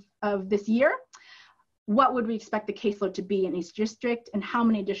quarter of this year, what would we expect the caseload to be in each district, and how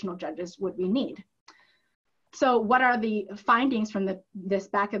many additional judges would we need? So what are the findings from this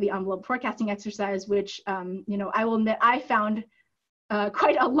back of the envelope forecasting exercise, which you know, I will admit I found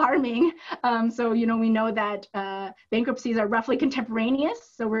quite alarming. So, you know, we know that bankruptcies are roughly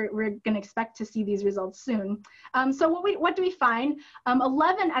contemporaneous, so we're going to expect to see these results soon. So what do we find?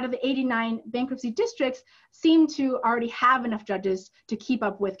 11 out of the 89 bankruptcy districts seem to already have enough judges to keep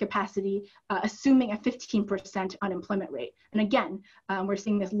up with capacity, assuming a 15% unemployment rate. And again, we're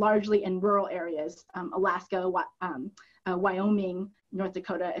seeing this largely in rural areas, Alaska, Wyoming, North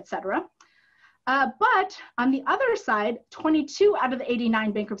Dakota, et cetera. But on the other side, 22 out of the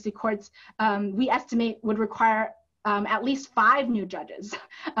 89 bankruptcy courts, we estimate would require at least 5 new judges.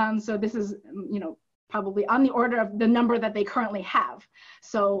 So this is, you know, probably on the order of the number that they currently have.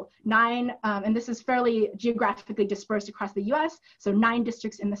 So 9, and this is fairly geographically dispersed across the US. So 9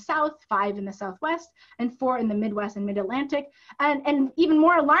 districts in the South, 5 in the Southwest, and 4 in the Midwest and Mid-Atlantic. And even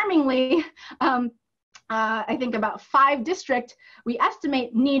more alarmingly, I think about 5 districts we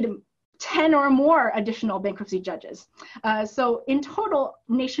estimate need 10 or more additional bankruptcy judges. So in total,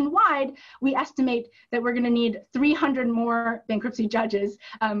 nationwide, we estimate that we're going to need 300 more bankruptcy judges,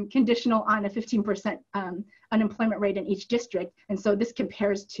 conditional on a 15% unemployment rate in each district. And so this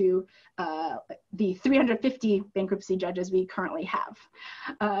compares to the 350 bankruptcy judges we currently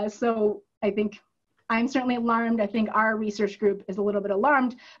have. So I think I'm certainly alarmed. I think our research group is a little bit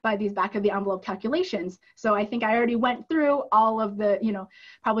alarmed by these back of the envelope calculations. So I think I already went through all of the, you know,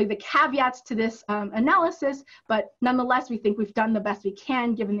 probably the caveats to this analysis, but nonetheless, we think we've done the best we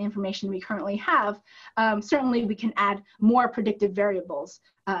can given the information we currently have. Certainly we can add more predictive variables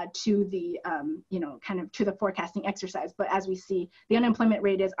to the, you know, kind of to the forecasting exercise. But as we see, the unemployment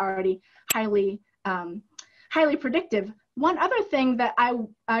rate is already highly predictive. One other thing that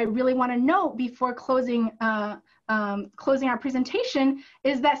I really want to note before closing our presentation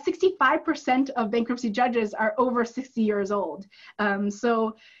is that 65% of bankruptcy judges are over 60 years old.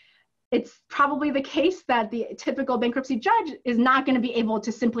 So it's probably the case that the typical bankruptcy judge is not going to be able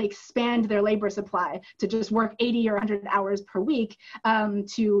to simply expand their labor supply to just work 80 or 100 hours per week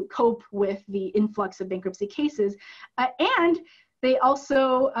to cope with the influx of bankruptcy cases. And they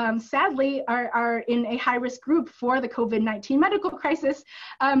also, sadly, are in a high-risk group for the COVID-19 medical crisis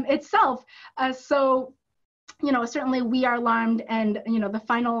itself. So, you know, certainly we are alarmed. And, you know, the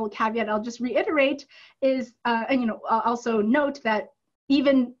final caveat I'll just reiterate is, and, you know, I'll also note that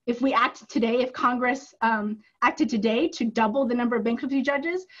even if we act today, if Congress acted today to double the number of bankruptcy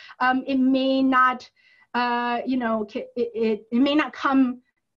judges, it may not, you know, it may not come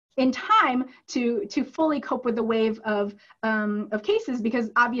in time to fully cope with the wave of cases, because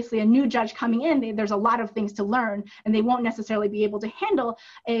obviously a new judge coming in, there's a lot of things to learn, and they won't necessarily be able to handle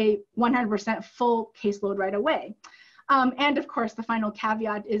a 100% full caseload right away. And of course, the final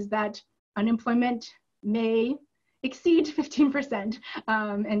caveat is that unemployment may exceed 15%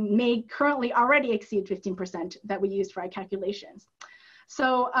 and may currently already exceed 15% that we used for our calculations.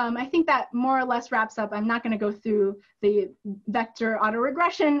 So I think that more or less wraps up. I'm not going to go through the vector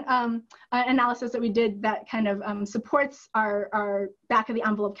autoregression analysis that we did that kind of supports our back of the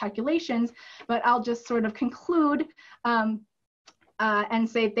envelope calculations, but I'll just sort of conclude and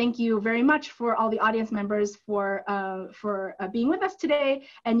say thank you very much for all the audience members for being with us today.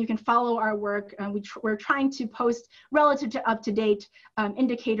 And you can follow our work. We're trying to post relative to up-to-date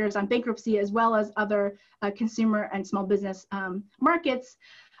indicators on bankruptcy as well as other consumer and small business markets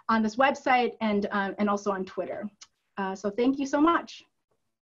on this website and also on Twitter. So thank you so much.